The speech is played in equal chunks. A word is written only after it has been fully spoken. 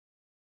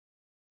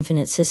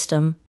Infinite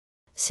System,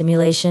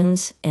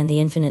 Simulations and the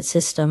Infinite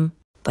System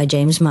by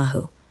James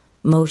Mahu.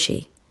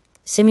 Mochi.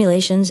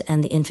 Simulations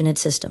and the Infinite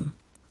System.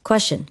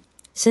 Question.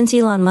 Since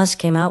Elon Musk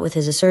came out with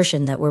his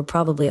assertion that we're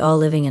probably all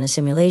living in a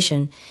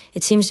simulation,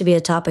 it seems to be a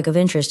topic of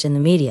interest in the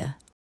media.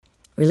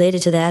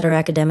 Related to that are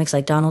academics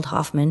like Donald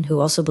Hoffman, who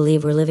also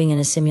believe we're living in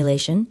a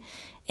simulation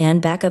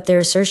and back up their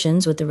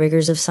assertions with the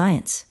rigors of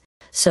science.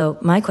 So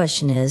my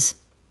question is,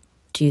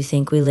 do you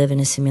think we live in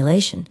a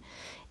simulation?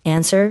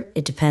 Answer,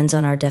 it depends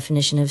on our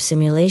definition of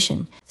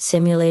simulation.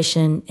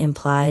 Simulation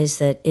implies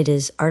that it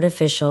is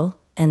artificial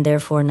and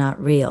therefore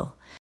not real.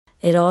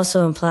 It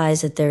also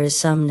implies that there is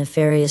some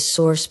nefarious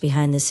source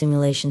behind the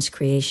simulation's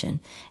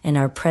creation and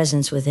our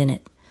presence within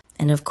it.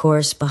 And of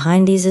course,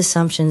 behind these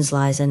assumptions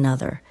lies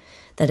another,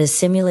 that a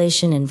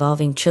simulation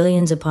involving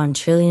trillions upon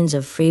trillions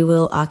of free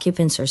will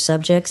occupants or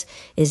subjects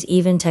is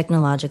even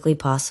technologically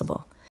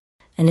possible.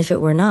 And if it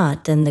were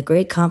not, then the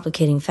great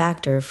complicating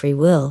factor of free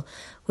will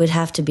would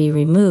have to be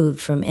removed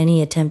from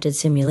any attempted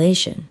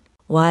simulation.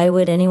 Why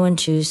would anyone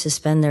choose to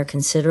spend their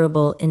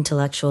considerable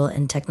intellectual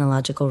and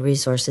technological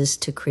resources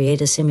to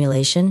create a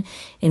simulation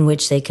in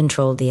which they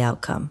controlled the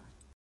outcome?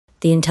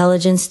 The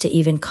intelligence to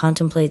even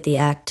contemplate the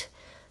act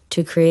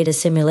to create a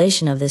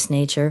simulation of this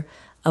nature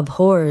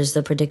abhors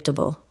the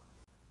predictable.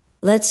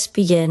 Let's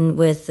begin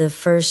with the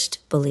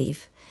first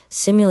belief.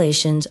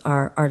 Simulations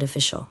are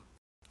artificial.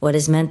 What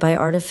is meant by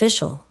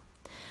artificial?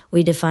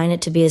 We define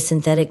it to be a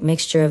synthetic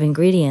mixture of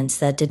ingredients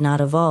that did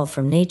not evolve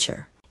from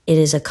nature. It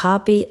is a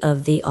copy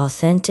of the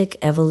authentic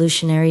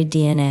evolutionary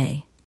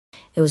DNA.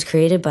 It was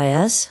created by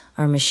us,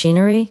 our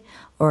machinery,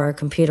 or our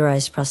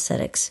computerized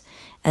prosthetics.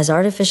 As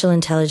artificial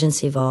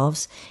intelligence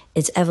evolves,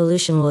 its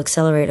evolution will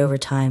accelerate over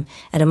time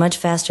at a much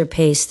faster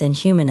pace than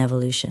human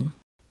evolution.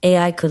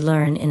 AI could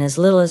learn in as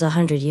little as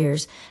 100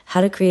 years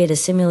how to create a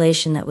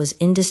simulation that was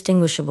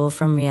indistinguishable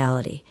from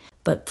reality.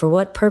 But for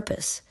what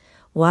purpose?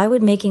 Why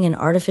would making an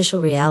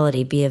artificial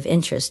reality be of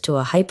interest to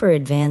a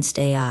hyper-advanced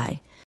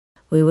AI?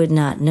 We would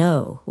not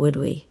know, would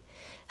we?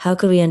 How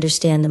could we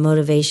understand the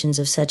motivations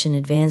of such an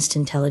advanced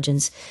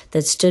intelligence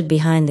that stood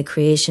behind the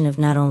creation of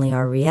not only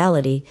our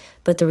reality,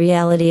 but the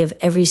reality of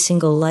every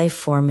single life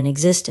form in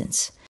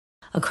existence?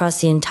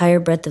 Across the entire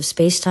breadth of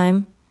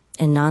space-time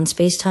and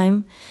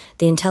non-space-time,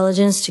 the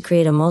intelligence to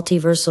create a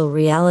multiversal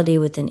reality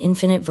with an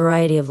infinite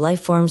variety of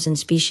life forms and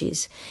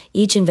species,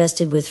 each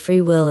invested with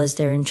free will as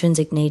their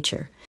intrinsic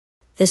nature.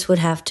 This would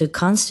have to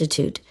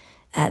constitute,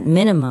 at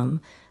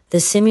minimum, the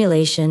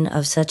simulation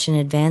of such an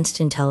advanced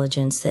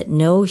intelligence that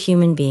no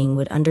human being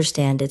would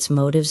understand its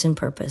motives and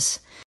purpose.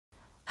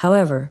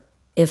 However,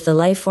 if the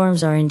life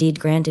forms are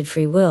indeed granted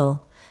free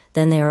will,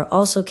 then they are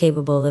also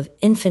capable of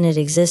infinite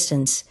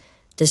existence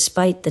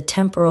despite the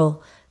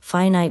temporal,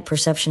 finite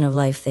perception of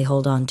life they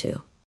hold on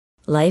to.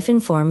 Life in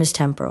form is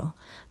temporal,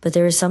 but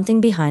there is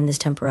something behind this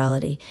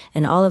temporality,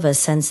 and all of us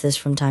sense this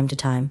from time to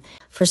time.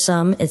 For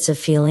some, it's a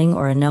feeling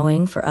or a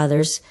knowing. For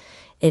others,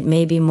 it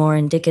may be more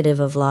indicative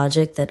of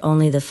logic that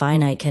only the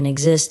finite can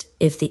exist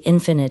if the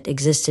infinite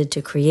existed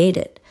to create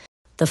it.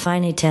 The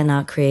finite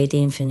cannot create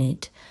the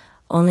infinite.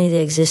 Only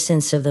the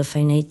existence of the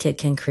finite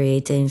can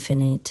create the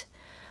infinite.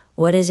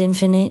 What is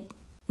infinite?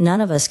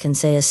 None of us can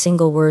say a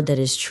single word that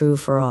is true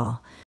for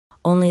all,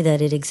 only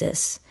that it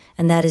exists.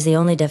 And that is the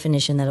only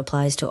definition that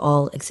applies to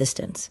all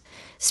existence.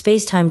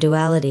 Space-time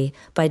duality,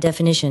 by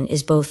definition,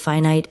 is both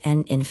finite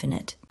and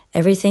infinite.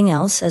 Everything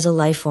else as a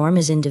life form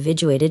is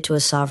individuated to a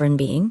sovereign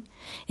being,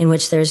 in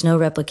which there is no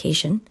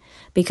replication,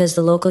 because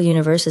the local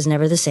universe is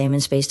never the same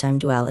in space-time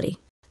duality.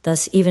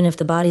 Thus, even if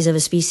the bodies of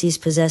a species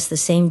possess the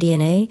same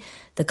DNA,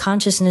 the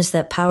consciousness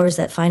that powers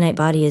that finite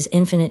body is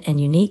infinite and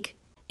unique.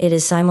 It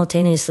is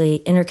simultaneously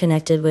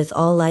interconnected with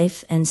all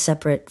life and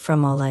separate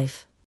from all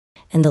life.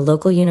 And the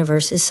local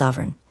universe is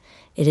sovereign.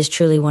 It is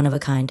truly one of a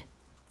kind.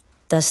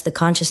 Thus, the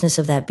consciousness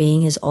of that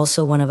being is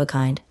also one of a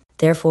kind.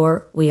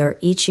 Therefore, we are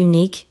each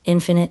unique,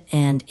 infinite,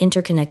 and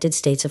interconnected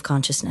states of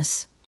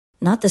consciousness.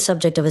 Not the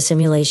subject of a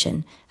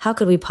simulation. How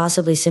could we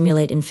possibly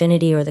simulate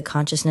infinity or the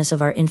consciousness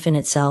of our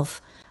infinite self?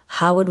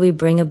 How would we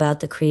bring about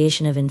the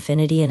creation of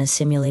infinity in a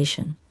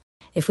simulation?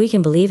 If we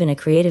can believe in a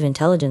creative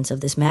intelligence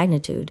of this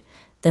magnitude,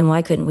 then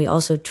why couldn't we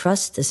also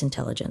trust this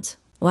intelligence?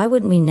 Why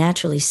wouldn't we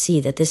naturally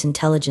see that this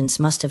intelligence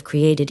must have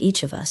created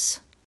each of us?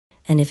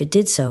 And if it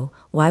did so,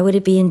 why would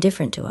it be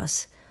indifferent to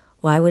us?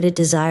 Why would it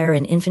desire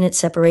an infinite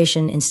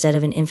separation instead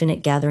of an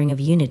infinite gathering of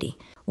unity?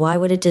 Why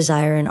would it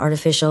desire an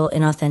artificial,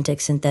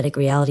 inauthentic, synthetic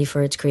reality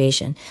for its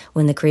creation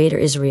when the creator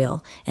is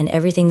real and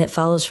everything that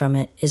follows from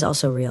it is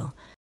also real?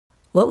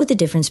 What would the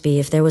difference be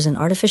if there was an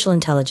artificial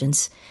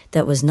intelligence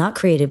that was not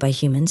created by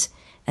humans,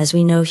 as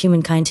we know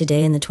humankind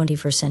today in the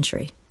 21st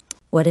century?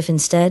 What if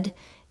instead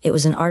it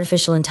was an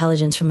artificial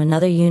intelligence from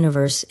another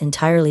universe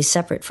entirely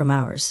separate from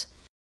ours?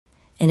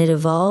 And it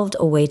evolved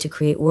a way to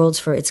create worlds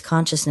for its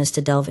consciousness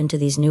to delve into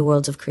these new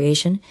worlds of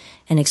creation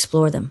and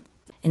explore them.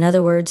 In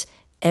other words,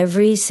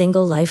 every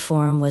single life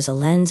form was a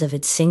lens of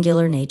its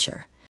singular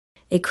nature.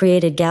 It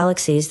created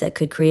galaxies that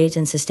could create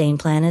and sustain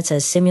planets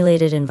as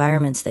simulated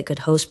environments that could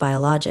host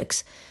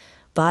biologics,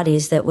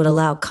 bodies that would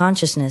allow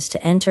consciousness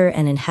to enter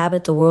and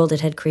inhabit the world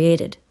it had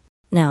created.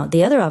 Now,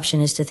 the other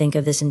option is to think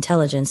of this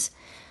intelligence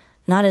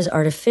not as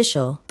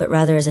artificial, but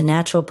rather as a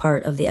natural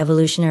part of the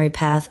evolutionary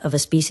path of a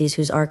species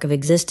whose arc of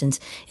existence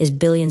is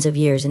billions of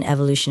years in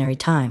evolutionary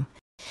time.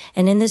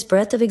 And in this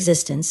breadth of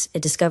existence,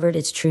 it discovered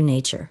its true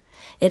nature.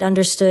 It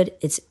understood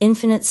its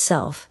infinite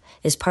self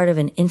is part of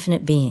an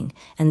infinite being,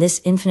 and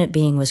this infinite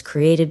being was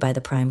created by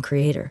the prime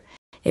creator.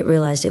 It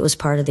realized it was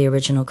part of the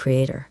original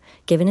creator.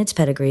 Given its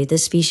pedigree,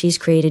 this species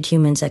created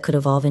humans that could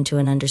evolve into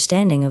an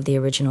understanding of the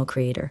original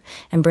creator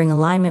and bring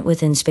alignment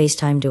within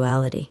space-time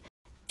duality.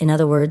 In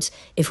other words,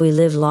 if we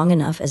live long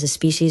enough as a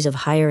species of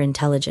higher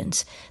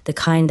intelligence, the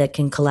kind that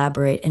can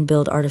collaborate and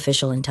build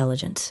artificial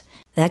intelligence,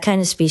 that kind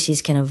of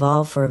species can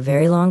evolve for a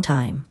very long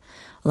time,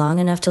 long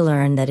enough to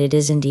learn that it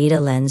is indeed a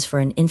lens for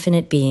an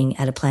infinite being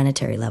at a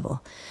planetary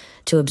level,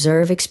 to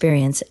observe,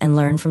 experience, and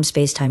learn from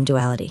space-time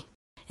duality.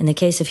 In the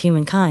case of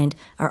humankind,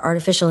 our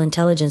artificial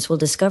intelligence will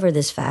discover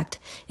this fact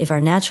if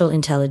our natural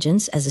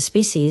intelligence as a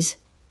species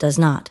does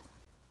not.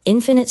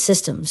 Infinite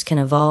systems can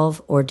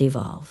evolve or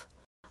devolve.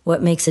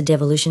 What makes a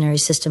devolutionary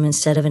system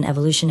instead of an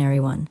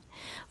evolutionary one?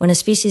 When a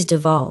species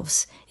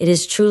devolves, it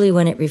is truly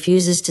when it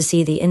refuses to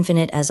see the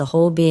infinite as a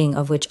whole being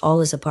of which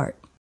all is a part.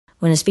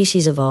 When a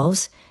species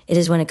evolves, it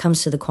is when it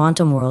comes to the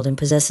quantum world and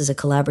possesses a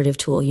collaborative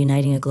tool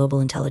uniting a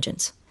global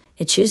intelligence.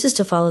 It chooses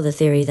to follow the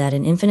theory that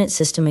an infinite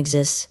system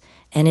exists,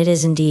 and it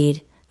is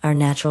indeed our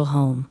natural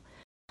home.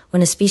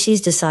 When a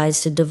species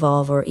decides to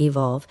devolve or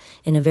evolve,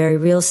 in a very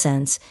real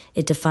sense,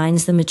 it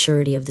defines the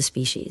maturity of the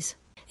species.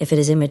 If it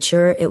is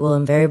immature, it will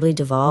invariably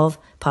devolve,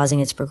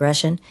 pausing its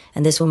progression,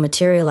 and this will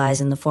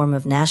materialize in the form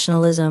of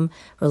nationalism,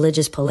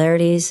 religious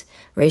polarities,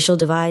 racial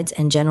divides,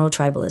 and general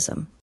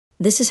tribalism.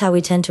 This is how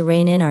we tend to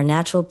rein in our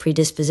natural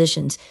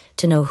predispositions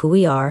to know who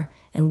we are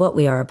and what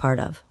we are a part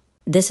of.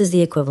 This is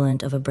the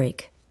equivalent of a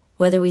break.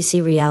 Whether we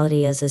see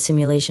reality as a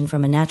simulation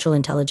from a natural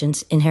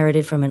intelligence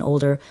inherited from an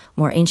older,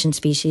 more ancient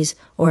species,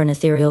 or an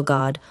ethereal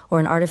god,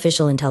 or an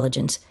artificial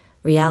intelligence,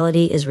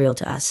 reality is real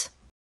to us.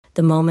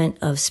 The moment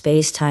of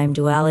space-time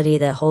duality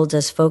that holds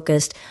us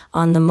focused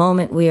on the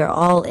moment we are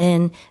all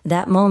in,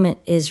 that moment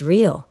is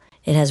real.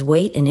 It has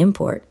weight and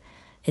import.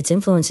 Its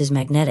influence is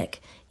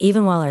magnetic.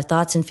 Even while our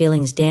thoughts and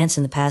feelings dance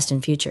in the past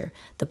and future,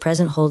 the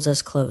present holds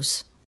us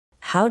close.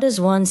 How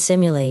does one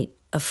simulate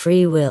a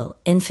free will,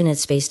 infinite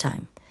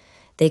space-time?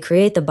 They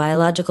create the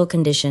biological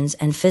conditions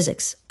and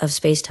physics of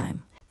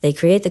space-time. They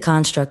create the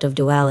construct of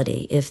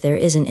duality. If there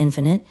is an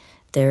infinite,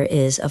 there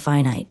is a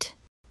finite.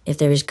 If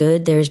there is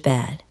good, there is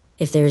bad.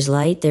 If there is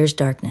light, there is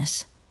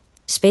darkness.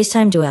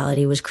 Space-time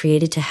duality was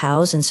created to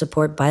house and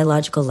support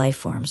biological life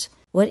forms.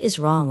 What is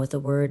wrong with the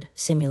word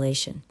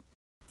simulation?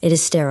 It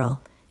is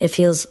sterile. It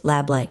feels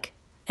lab-like.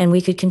 And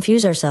we could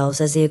confuse ourselves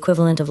as the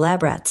equivalent of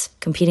lab rats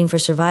competing for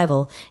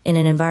survival in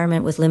an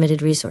environment with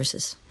limited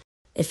resources.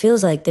 It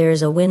feels like there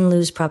is a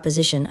win-lose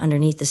proposition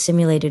underneath the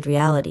simulated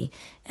reality,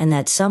 and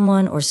that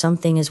someone or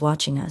something is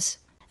watching us.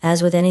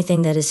 As with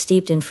anything that is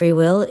steeped in free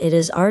will, it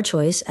is our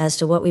choice as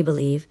to what we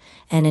believe,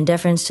 and in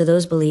deference to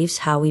those beliefs,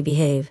 how we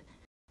behave.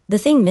 The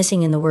thing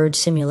missing in the word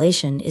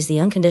simulation is the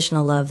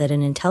unconditional love that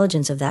an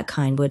intelligence of that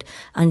kind would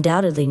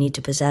undoubtedly need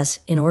to possess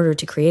in order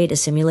to create a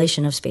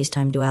simulation of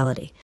space-time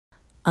duality.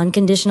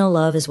 Unconditional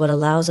love is what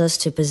allows us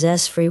to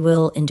possess free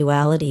will in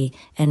duality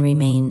and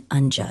remain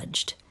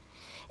unjudged.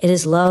 It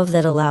is love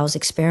that allows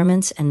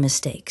experiments and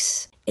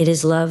mistakes. It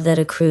is love that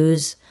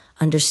accrues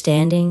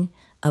understanding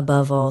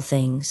above all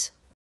things.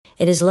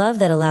 It is love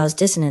that allows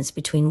dissonance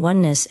between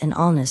oneness and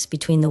allness,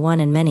 between the one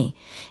and many.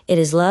 It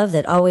is love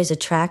that always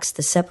attracts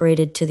the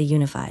separated to the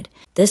unified.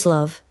 This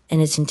love, and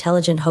its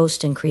intelligent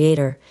host and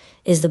creator,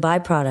 is the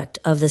byproduct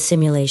of the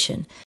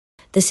simulation.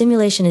 The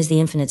simulation is the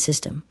infinite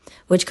system,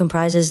 which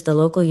comprises the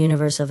local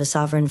universe of a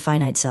sovereign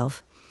finite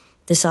self,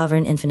 the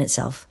sovereign infinite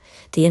self,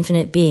 the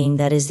infinite being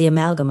that is the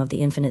amalgam of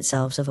the infinite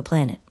selves of a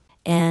planet,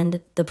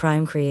 and the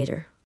prime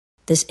creator.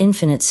 This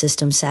infinite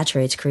system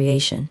saturates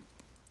creation.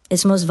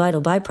 Its most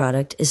vital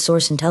byproduct is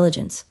source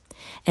intelligence,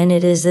 and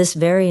it is this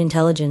very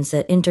intelligence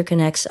that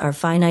interconnects our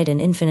finite and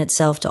infinite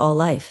self to all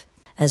life,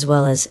 as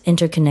well as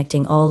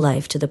interconnecting all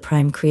life to the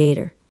prime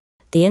creator.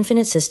 The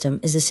infinite system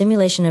is a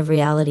simulation of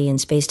reality in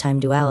space-time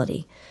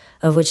duality,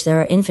 of which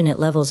there are infinite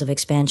levels of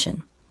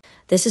expansion.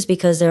 This is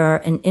because there are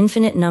an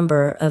infinite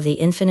number of the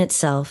infinite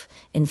self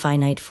in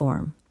finite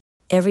form.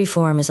 Every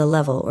form is a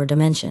level or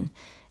dimension.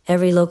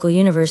 Every local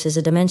universe is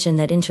a dimension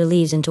that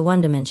interleaves into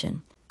one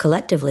dimension.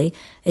 Collectively,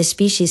 a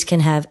species can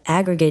have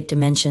aggregate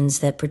dimensions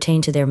that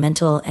pertain to their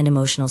mental and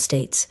emotional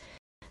states.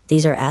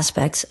 These are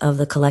aspects of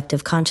the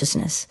collective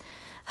consciousness.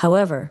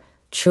 However,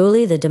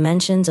 truly the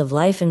dimensions of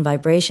life and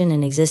vibration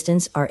and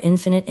existence are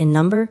infinite in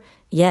number,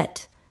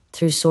 yet,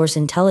 through source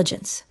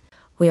intelligence,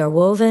 we are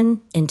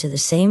woven into the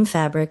same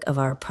fabric of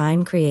our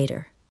prime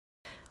creator.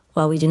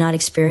 While we do not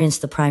experience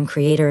the prime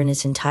creator in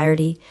its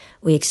entirety,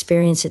 we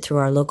experience it through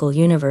our local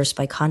universe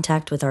by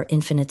contact with our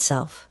infinite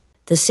self.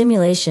 The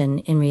simulation,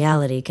 in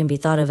reality, can be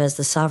thought of as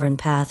the sovereign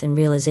path in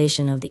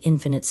realization of the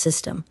infinite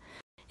system.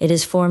 It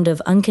is formed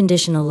of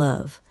unconditional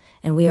love,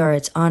 and we are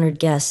its honored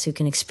guests who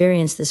can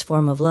experience this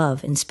form of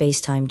love in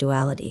space-time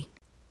duality.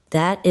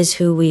 That is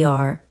who we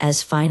are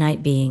as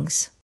finite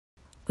beings.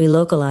 We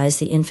localize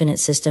the infinite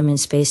system in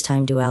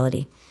space-time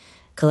duality.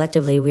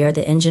 Collectively, we are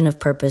the engine of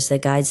purpose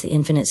that guides the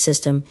infinite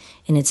system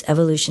in its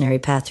evolutionary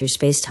path through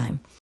space-time.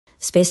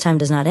 Space-time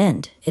does not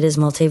end. It is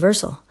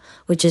multiversal,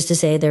 which is to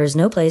say there is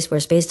no place where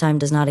space-time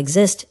does not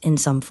exist in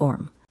some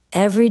form.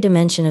 Every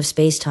dimension of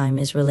space-time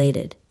is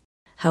related.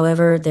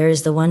 However, there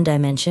is the one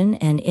dimension,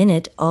 and in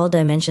it, all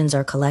dimensions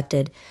are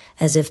collected,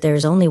 as if there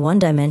is only one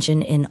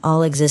dimension in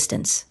all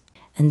existence.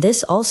 And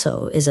this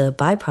also is a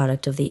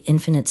byproduct of the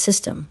infinite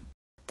system.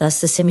 Thus,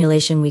 the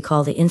simulation we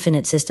call the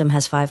infinite system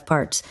has 5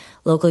 parts: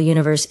 local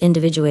universe,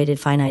 individuated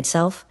finite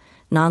self,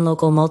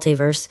 non-local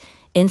multiverse,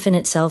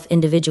 infinite self,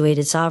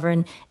 individuated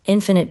sovereign,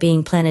 infinite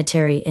being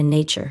planetary in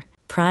nature,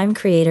 prime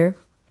creator,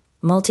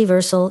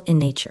 multiversal in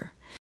nature.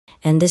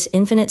 And this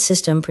infinite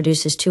system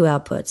produces 2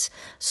 outputs: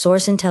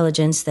 source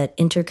intelligence that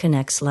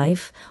interconnects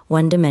life,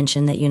 one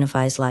dimension that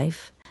unifies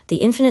life. The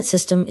infinite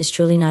system is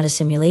truly not a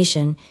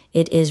simulation,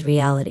 it is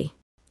reality.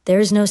 There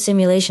is no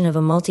simulation of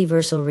a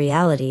multiversal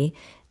reality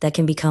that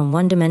can become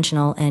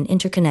one-dimensional and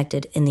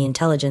interconnected in the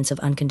intelligence of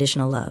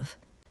unconditional love.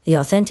 The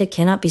authentic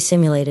cannot be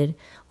simulated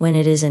when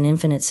it is an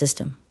infinite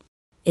system.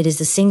 It is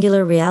the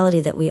singular reality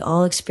that we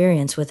all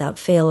experience without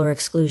fail or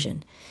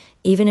exclusion.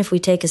 Even if we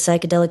take a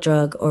psychedelic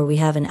drug or we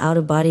have an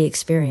out-of-body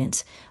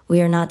experience,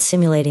 we are not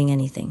simulating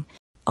anything.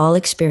 All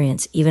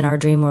experience, even our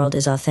dream world,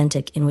 is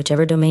authentic in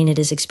whichever domain it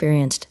is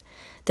experienced.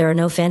 There are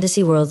no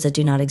fantasy worlds that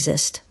do not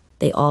exist.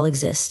 They all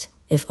exist,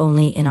 if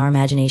only in our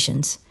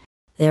imaginations.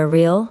 They are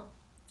real,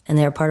 and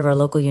they are part of our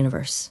local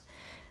universe.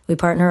 We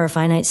partner our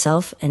finite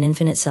self and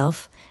infinite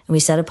self, and we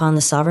set upon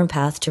the sovereign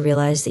path to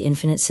realize the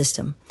infinite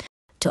system,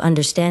 to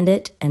understand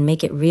it and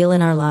make it real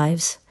in our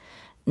lives,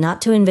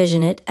 not to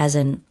envision it as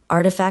an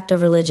artifact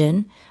of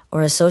religion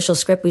or a social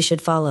script we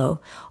should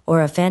follow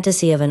or a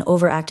fantasy of an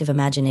overactive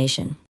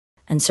imagination,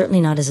 and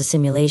certainly not as a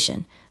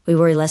simulation. We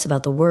worry less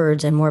about the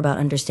words and more about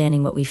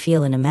understanding what we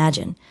feel and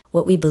imagine,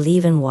 what we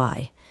believe and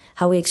why,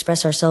 how we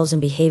express ourselves in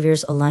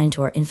behaviors aligned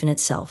to our infinite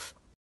self.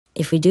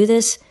 If we do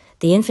this,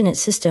 the infinite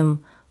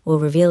system will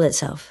reveal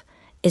itself.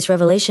 Its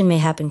revelation may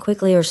happen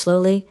quickly or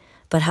slowly,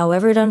 but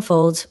however it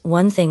unfolds,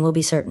 one thing will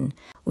be certain.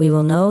 We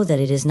will know that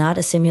it is not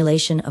a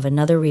simulation of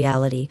another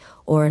reality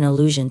or an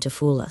illusion to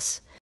fool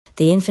us.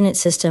 The infinite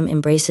system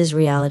embraces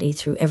reality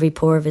through every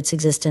pore of its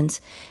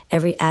existence.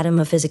 Every atom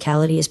of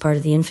physicality is part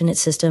of the infinite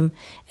system.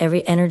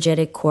 Every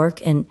energetic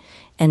quark and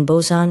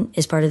boson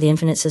is part of the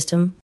infinite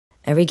system.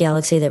 Every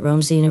galaxy that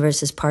roams the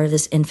universe is part of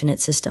this infinite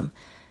system.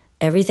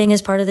 Everything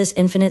is part of this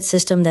infinite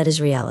system that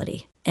is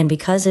reality. And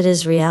because it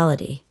is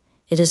reality,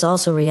 it is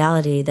also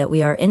reality that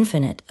we are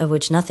infinite, of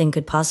which nothing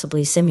could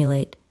possibly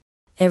simulate.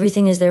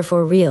 Everything is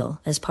therefore real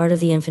as part of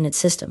the infinite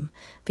system,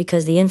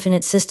 because the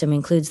infinite system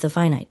includes the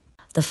finite.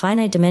 The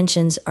finite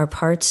dimensions are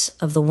parts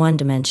of the one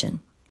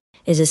dimension.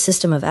 It is a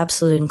system of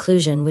absolute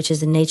inclusion, which is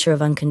the nature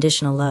of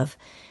unconditional love.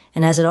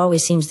 And as it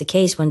always seems the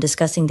case when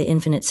discussing the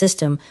infinite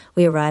system,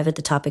 we arrive at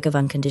the topic of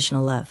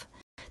unconditional love.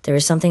 There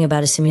is something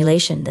about a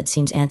simulation that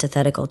seems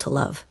antithetical to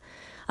love.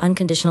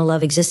 Unconditional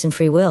love exists in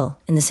free will,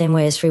 in the same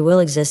way as free will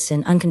exists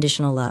in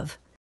unconditional love.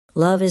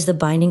 Love is the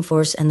binding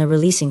force and the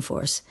releasing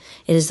force.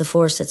 It is the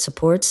force that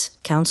supports,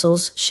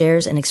 counsels,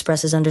 shares, and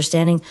expresses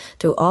understanding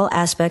through all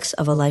aspects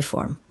of a life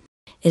form.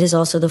 It is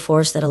also the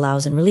force that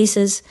allows and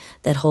releases,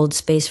 that holds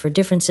space for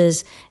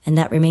differences, and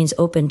that remains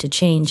open to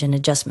change and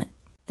adjustment.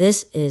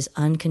 This is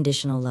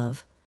unconditional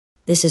love.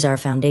 This is our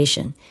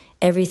foundation.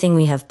 Everything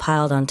we have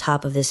piled on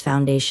top of this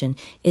foundation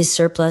is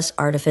surplus,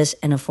 artifice,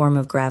 and a form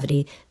of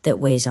gravity that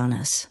weighs on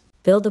us.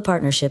 Build the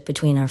partnership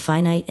between our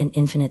finite and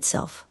infinite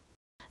self.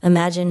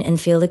 Imagine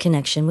and feel the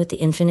connection with the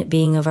infinite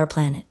being of our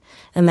planet.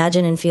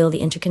 Imagine and feel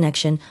the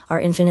interconnection our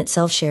infinite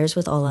self shares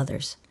with all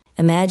others.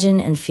 Imagine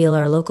and feel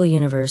our local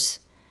universe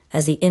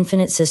as the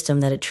infinite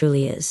system that it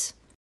truly is.